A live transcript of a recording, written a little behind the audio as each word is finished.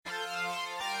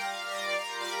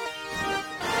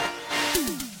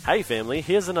Hey family,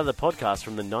 here's another podcast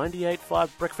from the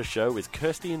 98.5 Breakfast Show with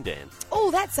Kirsty and Dan. Oh,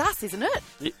 that's us, isn't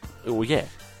it? Oh, yeah.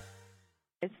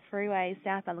 It's freeway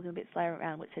southbound looking a bit slower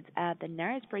around Whitshead's Ave, the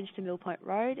Narrows Bridge to Mill Point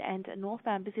Road, and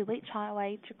northbound busy Leach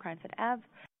Highway to Cranford Ave.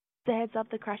 The heads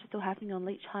up, the crash is still happening on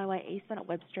Leach Highway eastbound at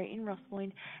Webb Street in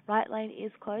Rossmoyne. Right lane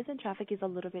is closed and traffic is a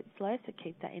little bit slow, so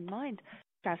keep that in mind.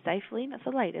 Drive safely, and that's the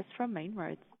latest from Main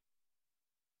Roads.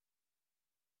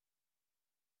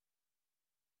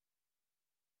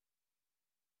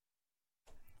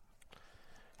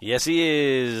 Yes, he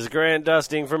is. Grant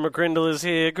Dusting from McCrindle is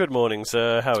here. Good morning,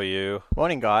 sir. How are you?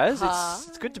 Morning, guys.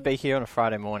 It's good to be here on a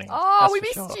Friday morning. Oh, That's we for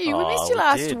missed sure. you. We missed Oh, you we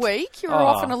last did. week. You were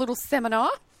off on a little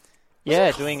seminar.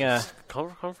 Yeah, doing a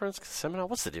Conference? Seminar?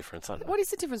 What's the difference? I don't know. What is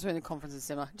the difference between a conference and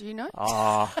seminar? Do you know?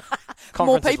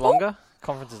 conference is people? longer.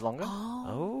 Conference is longer,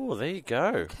 Oh, there you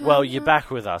go. Well, you're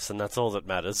back with us, and that's all that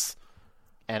matters.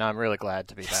 and I'm really glad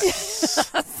to be back.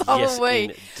 So Yes, are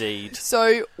we. indeed.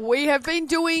 So we have been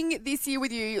doing this year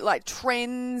with you like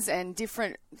trends and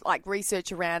different like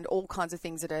research around all kinds of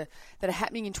things that are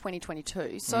happening in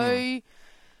 2022. So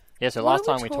Yeah, so What last are we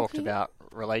time we talked talking? about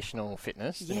relational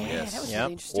fitness. didn't we? yeah, that was Yep.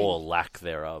 really interesting. Or lack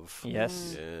thereof.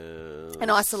 Yes. And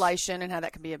isolation and how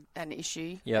that can be an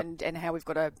issue Yep. and how we've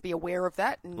got to be aware of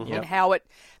that and, Yep. and how it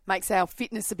makes our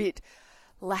fitness a bit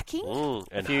lacking. And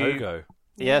If you- Hogo.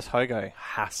 Yes, Hogo.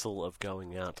 Hassle of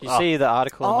going out. You see the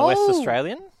article in the West Oh.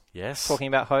 Australian Yes. talking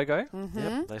about Hogo?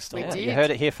 Yep, they started. We did. You heard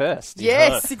it here first.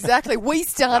 Yes, exactly. We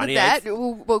started 98.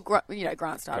 that.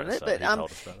 Grant started it, but he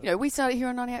told us about it. we started here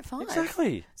on 98.5.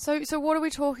 Exactly. So what are we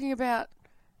talking about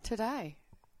today?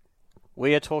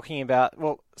 We are talking about,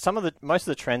 most of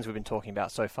the trends we've been talking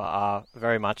about so far are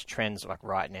very much trends like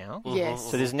right now.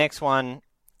 Yes. So this next one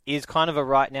is kind of a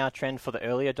right now trend for the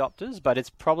early adopters, but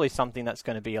it's probably something that's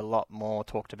going to be a lot more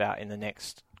talked about in the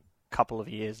next couple of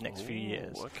years, next few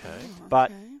years. Okay.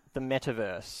 But the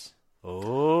metaverse.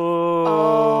 Oh,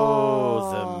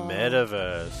 the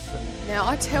metaverse. Now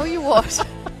I tell you what,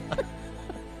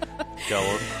 Go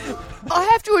on. I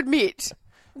have to admit,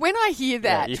 when I hear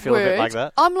that you feel a word, bit like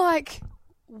that? I'm like,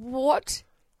 what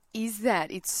is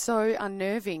that? It's so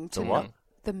unnerving to The what? not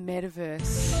the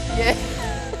metaverse. Yeah.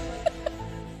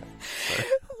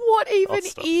 What even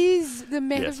stop. is the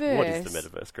metaverse? Yes, what is the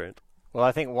metaverse, Grant? Well,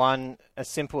 I think a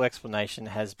simple explanation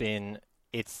has been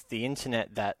it's the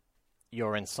internet that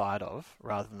you're inside of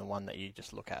rather than the one that you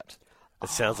just look at. It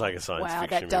sounds like a science Wow,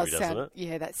 fiction that does movie, doesn't sound. it?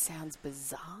 Yeah, that sounds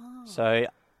bizarre. So,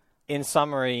 in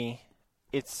summary,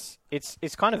 it's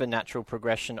kind of a natural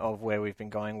progression of where we've been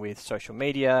going with social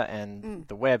media and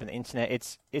the web and the internet.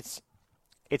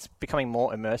 It's becoming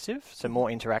more immersive, so more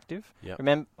interactive. Yep.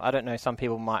 I don't know, some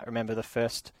people might remember the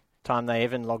first time they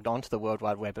even logged on to the World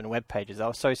Wide Web and web pages. They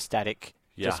were so static,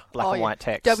 just black and white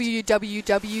text.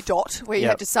 www dot, where you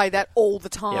Yep. had to say that all the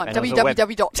time. Yep, and it was a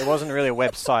www dot. It wasn't really a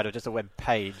website, it was just a web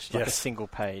page, like a Yes. single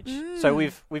page. So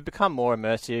we've become more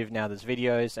immersive. Now there's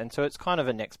videos, and so it's kind of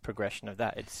a next progression of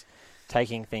that. It's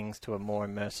taking things to a more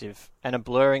immersive and a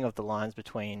blurring of the lines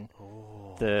between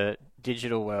the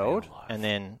digital world Real life. and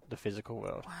then the physical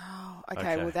world. Wow.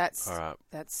 Okay, well that's all right.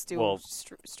 that's still Well-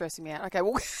 stressing me out. Okay,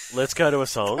 well Let's go to a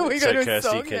song We so go to a Kirsty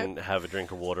song, can have a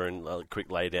drink of water and a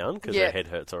quick lay down because Yeah. her head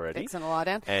hurts already. excellent lie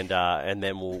down. And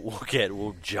then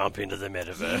we'll jump into the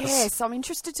metaverse. Yes, I'm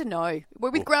interested to know.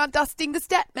 We're with Grant Dusting, the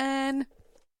stat man.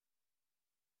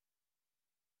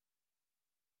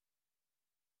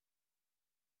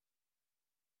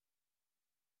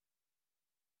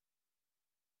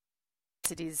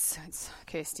 It is. It's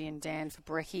Kirsty and Dan for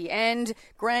Brekkie and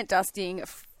Grant Dusting,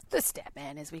 the stat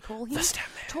man, as we call him. The stat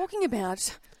man. Talking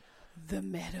about the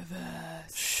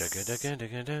metaverse.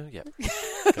 Sugar-da-ga-da-ga-da. Yep.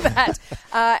 That.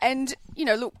 And,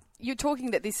 look, you're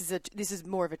talking that this is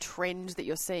more of a trend that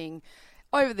you're seeing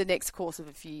over the next course of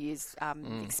a few years,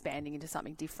 expanding into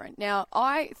something different. Now,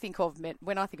 I think of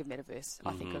when I think of metaverse,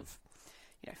 I think of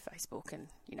Facebook and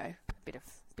a bit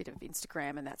of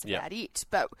Instagram, and that's about it.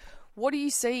 But what are you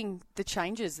seeing the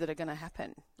changes that are going to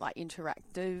happen, like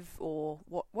interactive, or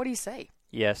what do you see?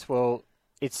 Yes, well,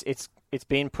 it's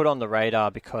been put on the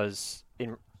radar because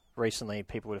recently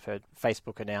people would have heard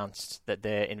Facebook announced that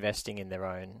they're investing in their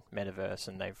own metaverse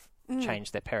and they've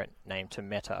changed their parent name to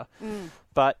Meta.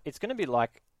 But it's going to be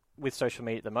like with social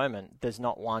media at the moment. There's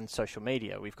not one social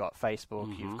media. We've got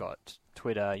Facebook, you've got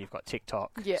Twitter, you've got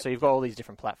TikTok. Yep. So you've got all these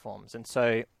different platforms. And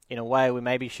so in a way, we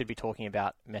maybe should be talking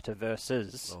about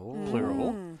metaverses,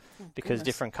 plural, because goodness.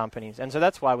 different companies. And so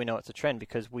that's why we know it's a trend,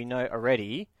 because we know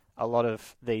already a lot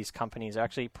of these companies are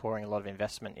actually pouring a lot of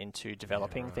investment into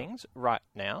developing things right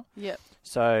now. Yep.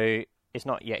 So it's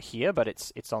not yet here, but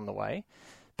it's on the way.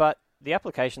 But the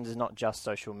applications is not just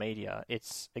social media.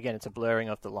 It's a blurring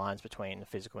of the lines between the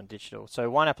physical and digital. So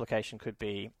one application could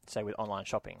be, say, with online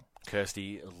shopping.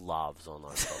 Kirsty loves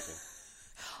online shopping.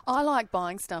 I like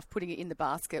buying stuff, putting it in the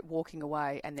basket, walking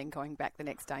away, and then going back the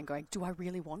next day and going, do I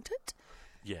really want it?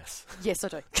 Yes. Yes, I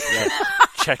do. Yeah.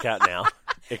 Check out now.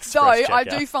 Express Though I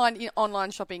checkout. do find online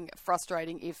shopping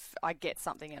frustrating if I get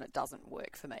something and it doesn't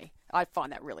work for me. I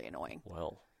find that really annoying.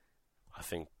 Well, I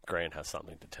think Grant has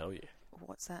something to tell you.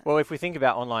 What's that? Well, if we think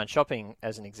about online shopping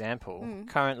as an example,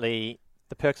 currently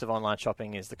the perks of online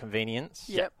shopping is the convenience.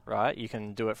 Yep. Right? You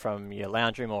can do it from your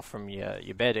lounge room or from your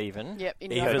bed even. Yep.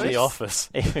 In Even your the office.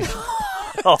 office.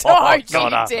 Don't you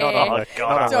God, dare. God, Not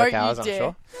God. on Don't work you hours, I'm dare.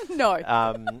 sure.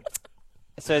 No.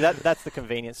 So that's the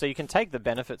convenience. So you can take the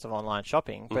benefits of online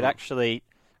shopping, but actually,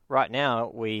 right now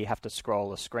we have to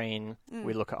scroll a screen.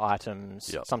 We look at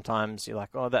items. Yep. Sometimes you're like,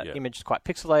 oh, that Yep. image is quite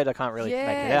pixelated. I can't really make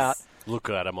it out. Yes. Look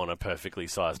at him on a perfectly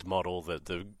sized model that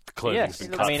the clothing's Yes.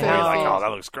 been It cut looks for. You're like, perfect. oh,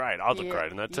 that looks great. I'd look Yeah.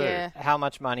 great in that too. Yeah. How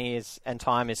much money and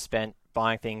time is spent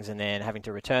buying things and then having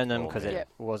to return them Oh, because man. it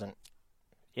wasn't.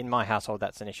 In my household,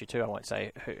 that's an issue too. I won't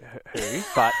say who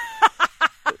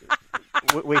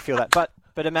but we feel that.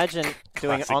 But imagine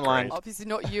doing Classic online. Grant. Obviously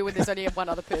not you, and there's only one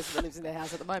other person that lives in their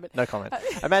house at the moment. No comment.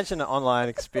 Imagine an online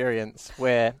experience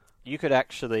where you could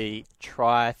actually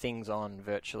try things on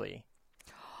virtually.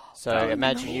 So That would be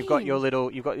imagine you've got your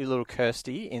little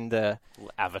Kirsty in the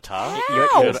Avatar. your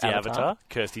Kirsty avatar. Avatar.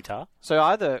 Kirsty Tar. So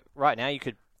either right now you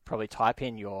could probably type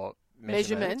in your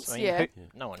Measurements, I mean, yeah.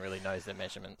 no one really knows their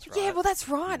measurements, right? Yeah, well, that's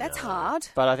right. That's No. hard.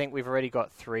 But I think we've already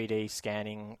got 3D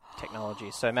scanning technology.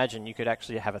 So imagine you could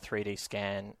actually have a 3D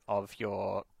scan of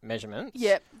your measurements.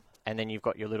 Yep. And then you've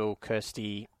got your little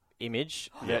Kirsty image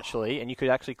virtually, and you could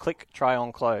actually click try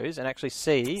on clothes and actually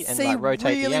see and like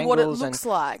rotate really the angles what it and looks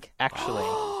like. actually.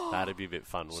 That'd be a bit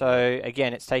fun, wouldn't So it?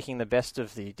 again, it's taking the best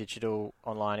of the digital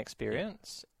online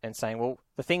experience and saying, well,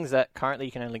 the things that currently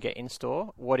you can only get in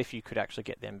store, what if you could actually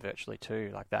get them virtually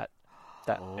too, like that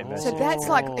immersive. So that's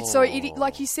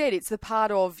like you said, it's the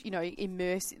part of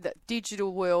immerse the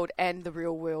digital world and the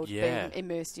real world Yeah. being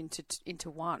immersed into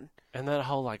one. And that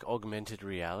whole like augmented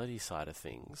reality side of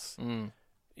things.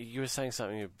 You were saying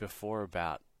something before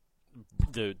about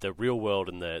the real world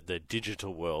and the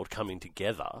digital world coming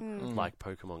together, like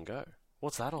Pokemon Go.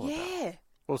 What's that all about? Yeah.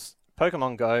 Well,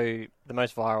 Pokemon Go, the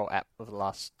most viral app of the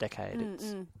last decade.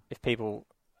 If people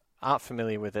aren't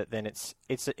familiar with it, then it's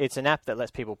an app that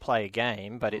lets people play a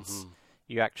game, but it's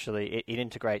you actually it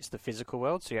integrates the physical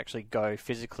world, so you actually go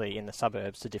physically in the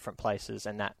suburbs to different places,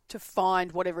 and that To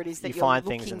find whatever it is that You you're find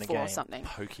looking things in the for game. or something.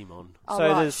 Pokemon. Oh, so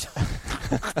right. there's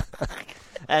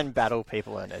and battle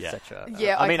people and Yeah. etc.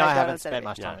 Yeah, I mean, okay, I don't haven't understand spent it.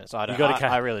 much time Yeah. in it, so I don't. You gotta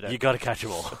I really don't. You got to catch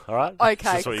them all. All right. Okay,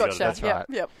 That's what you gotta gotcha. do. Yep,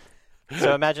 yep.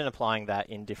 So imagine applying that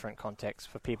in different contexts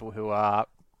for people who are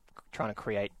trying to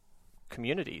create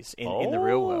communities in the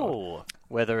real world,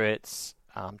 whether it's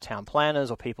town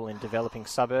planners or people in developing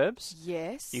suburbs.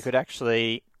 Yes. You could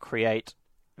actually create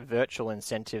virtual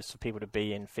incentives for people to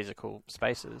be in physical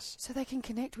spaces. So they can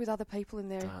connect with other people in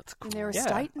their That's in their cool.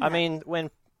 estate. and I that. mean, when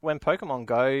Pokemon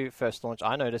Go first launched,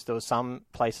 I noticed there were some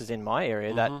places in my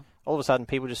area that all of a sudden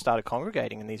people just started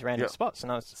congregating in these random Yep. spots,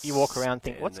 and you walk around,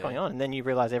 think, Stand what's there. going on, and then you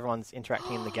realise everyone's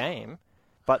interacting in the game,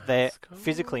 but they're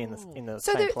physically in the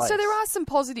So same there, place. so there are some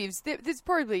positives. There's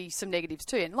probably some negatives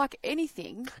too, and like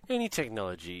anything, Any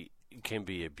technology can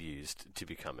be abused to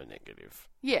become a negative.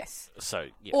 yes. So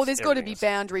yes, Or there's got to everything be is-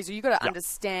 boundaries, or you've got to Yep.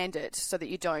 understand it so that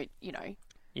you don't,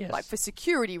 Yes. like for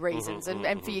security reasons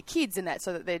and for your kids and that,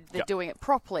 so that they're Yep. doing it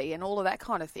properly and all of that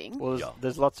kind of thing. Well, Yeah.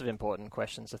 there's lots of important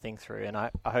questions to think through, and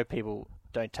I hope people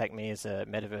don't take me as a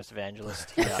metaverse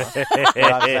evangelist here.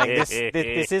 But I'm saying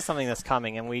this is something that's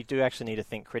coming, and we do actually need to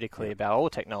think critically about all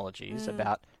technologies,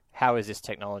 about how is this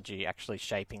technology actually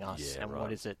shaping us, Yeah, and right.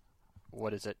 what is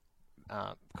it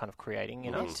kind of creating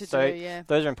in us. To So do, yeah.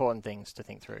 those are important things to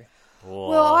think through. Whoa,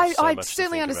 Well, I so much to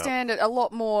certainly think about. understand it a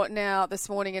lot more now this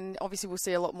morning, and obviously we'll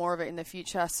see a lot more of it in the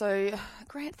future. So,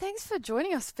 Grant, thanks for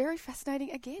joining us. Very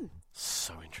fascinating again.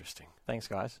 So interesting. Thanks,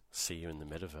 guys. See you in the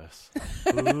metaverse.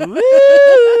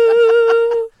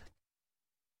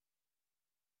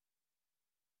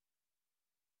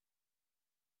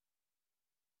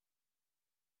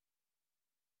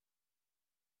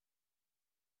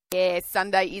 Yeah,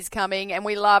 Sunday is coming, and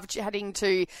we love chatting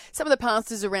to some of the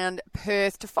pastors around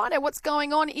Perth to find out what's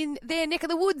going on in their neck of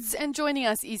the woods. And joining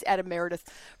us is Adam Meredith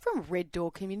from Red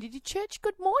Door Community Church.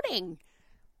 Good morning.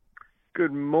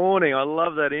 Good morning. I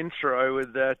love that intro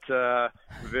with that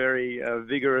very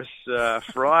vigorous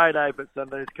Friday, but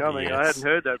Sunday's coming. Yes. I hadn't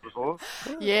heard that before.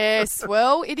 Yes,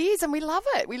 well, it is, and we love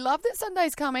it. We love that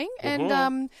Sunday's coming.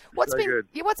 And what's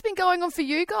been going on for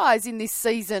you guys in this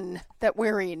season that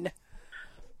we're in?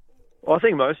 Well, I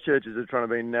think most churches are trying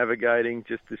to be navigating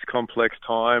just this complex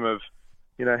time of,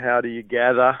 how do you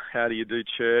gather? How do you do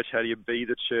church? How do you be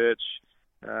the church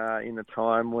in a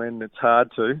time when it's hard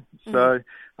to? So,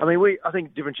 I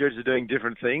think different churches are doing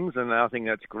different things, and I think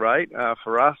that's great.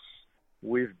 For us,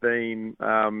 we've been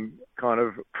kind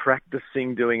of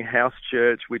practicing doing house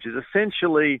church, which is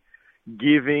essentially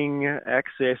giving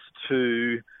access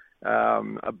to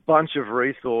a bunch of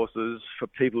resources for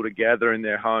people to gather in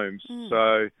their homes.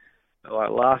 So,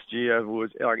 like last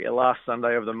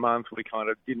Sunday of the month, we kind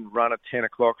of didn't run a 10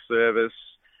 o'clock service,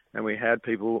 and we had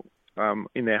people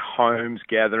in their homes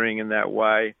gathering in that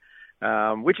way,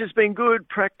 which has been good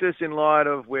practice in light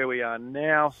of where we are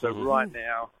now. So right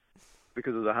now,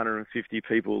 because of the 150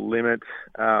 people limit,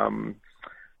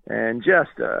 and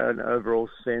just an overall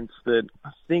sense that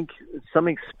I think it's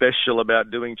something special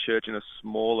about doing church in a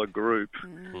smaller group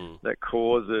that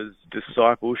causes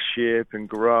discipleship and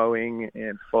growing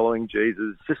and following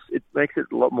Jesus. It makes it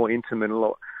a lot more intimate, a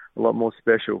lot more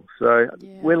special. So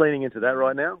we're leaning into that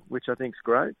right now, which I think is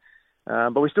great.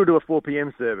 But we still do a 4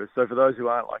 p.m. service. So for those who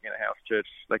aren't like in a house church,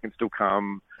 they can still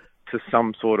come to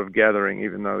some sort of gathering,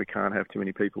 even though we can't have too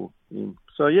many people in.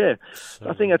 So,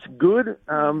 I think that's good.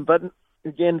 But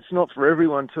again, it's not for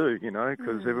everyone too,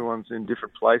 because everyone's in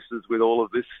different places with all of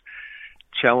this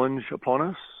challenge upon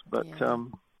us. But,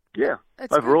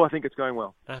 overall, I think it's going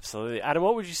well. Absolutely. Adam,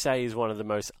 what would you say is one of the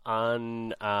most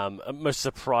most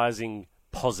surprising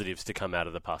positives to come out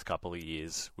of the past couple of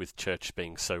years with church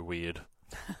being so weird?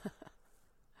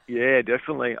 Yeah,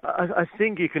 definitely. I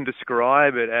think you can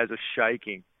describe it as a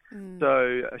shaking.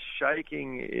 So a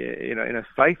shaking, in a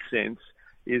faith sense,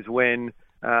 is when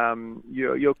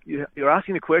you're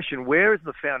asking the question, where is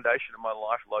the foundation of my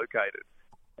life located?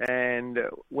 And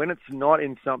when it's not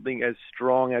in something as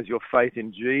strong as your faith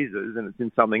in Jesus and it's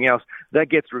in something else, that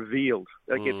gets revealed,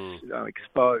 that gets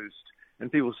exposed, and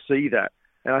people see that.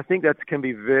 And I think that can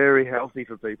be very healthy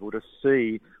for people to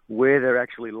see where they're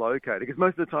actually located, because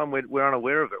most of the time we're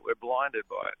unaware of it, we're blinded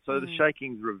by it. So the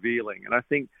shaking's revealing. And I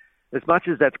think as much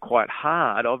as that's quite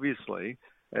hard, obviously,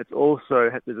 it's also,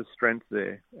 there's a strength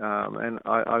there. And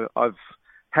I've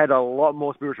had a lot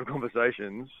more spiritual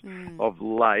conversations of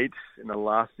late in the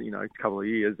last, couple of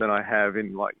years than I have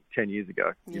in like 10 years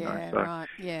ago. Right.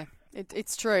 Yeah.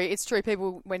 It's true. It's true.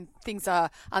 People, when things are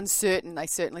uncertain, they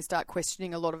certainly start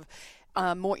questioning a lot of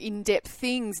more in-depth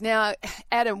things. Now,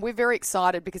 Adam, we're very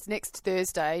excited because next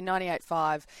Thursday,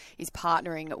 98.5 is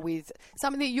partnering with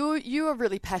something that you are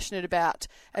really passionate about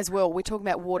as well. We're talking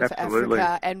about Water for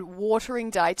Africa and Watering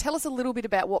Day. Tell us a little bit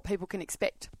about what people can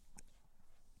expect.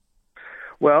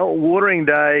 Well, Watering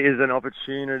Day is an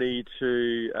opportunity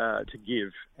to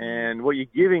give, and what you're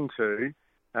giving to,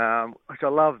 which I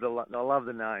love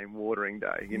the name Watering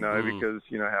Day. Because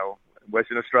how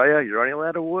Western Australia, you're only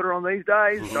allowed to water on these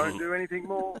days. Don't do anything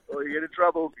more, or you get in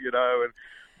trouble.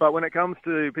 But when it comes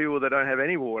to people that don't have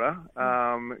any water,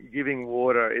 giving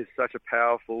water is such a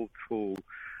powerful tool.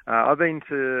 I've been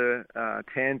to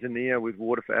Tanzania with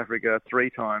Water for Africa 3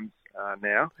 times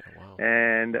now,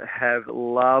 and have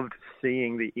loved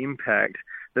seeing the impact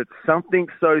that something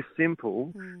so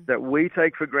simple that we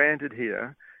take for granted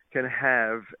here can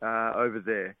have over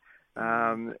there.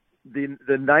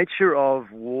 The nature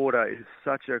of water is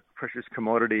such a precious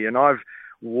commodity, and I've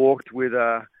walked with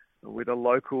a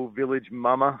local village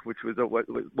mama, which was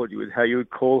how you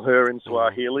would call her in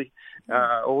Swahili,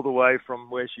 all the way from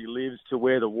where she lives to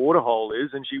where the water hole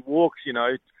is, and she walks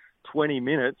 20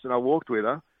 minutes, and I walked with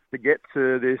her to get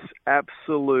to this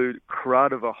absolute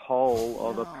crud of a hole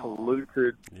of a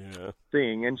polluted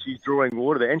thing, and she's drawing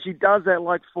water there, and she does that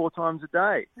like 4 times a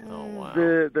day. Oh wow!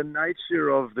 The nature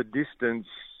of the distance.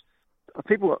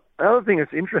 The other thing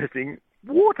that's interesting,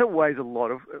 water weighs a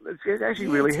lot it's actually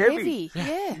really heavy.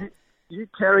 Yeah. You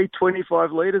carry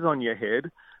 25 litres on your head.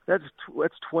 That's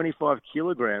 25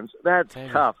 kilograms. That's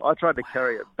tough. I tried to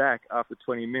carry it back after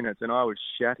 20 minutes, and I was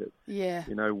shattered. Yeah.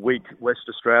 Weak West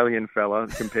Australian fella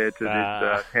compared to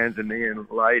this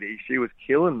Tanzanian lady. She was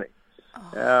killing me.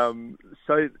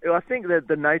 So I think that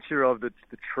the nature of the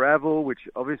travel, which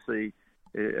obviously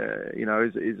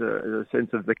is a sense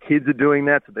of the kids are doing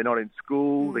that, so they're not in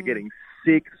school, they're getting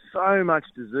sick. So much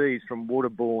disease from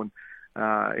waterborne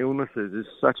illnesses is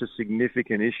such a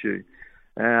significant issue.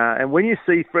 And when you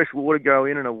see fresh water go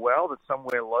in a well that's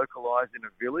somewhere localised in a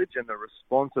village, and the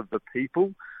response of the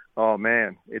people oh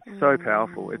man, it's so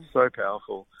powerful. It's so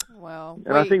powerful. Wow.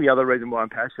 And I think the other reason why I'm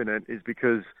passionate is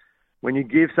because when you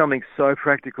give something so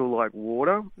practical like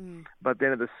water, but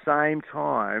then at the same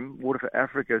time, Water for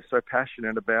Africa is so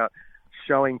passionate about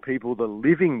showing people the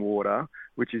living water,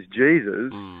 which is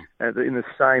Jesus, in the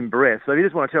same breath. So if you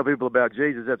just want to tell people about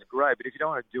Jesus, that's great. But if you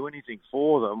don't want to do anything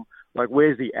for them, like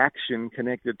where's the action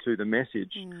connected to the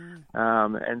message?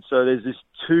 And so there's this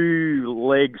two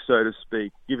legs, so to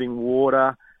speak, giving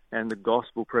water and the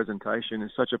gospel presentation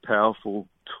is such a powerful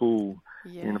tool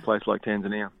in a place like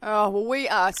Tanzania. Oh, well, we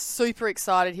are super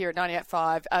excited here at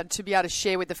 98.5 to be able to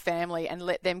share with the family and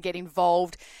let them get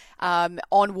involved on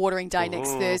Watering Day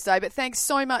next Thursday. But thanks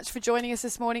so much for joining us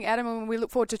this morning, Adam, and we look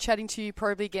forward to chatting to you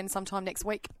probably again sometime next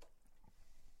week.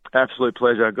 Absolute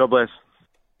pleasure. God bless.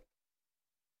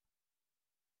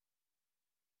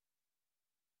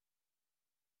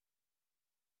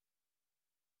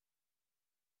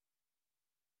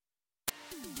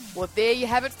 Well, there you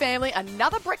have it, family.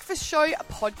 Another Breakfast Show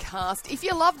podcast. If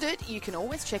you loved it, you can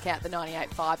always check out the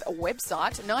 98.5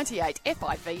 website,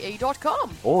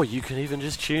 98five.com. Or you can even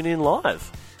just tune in live.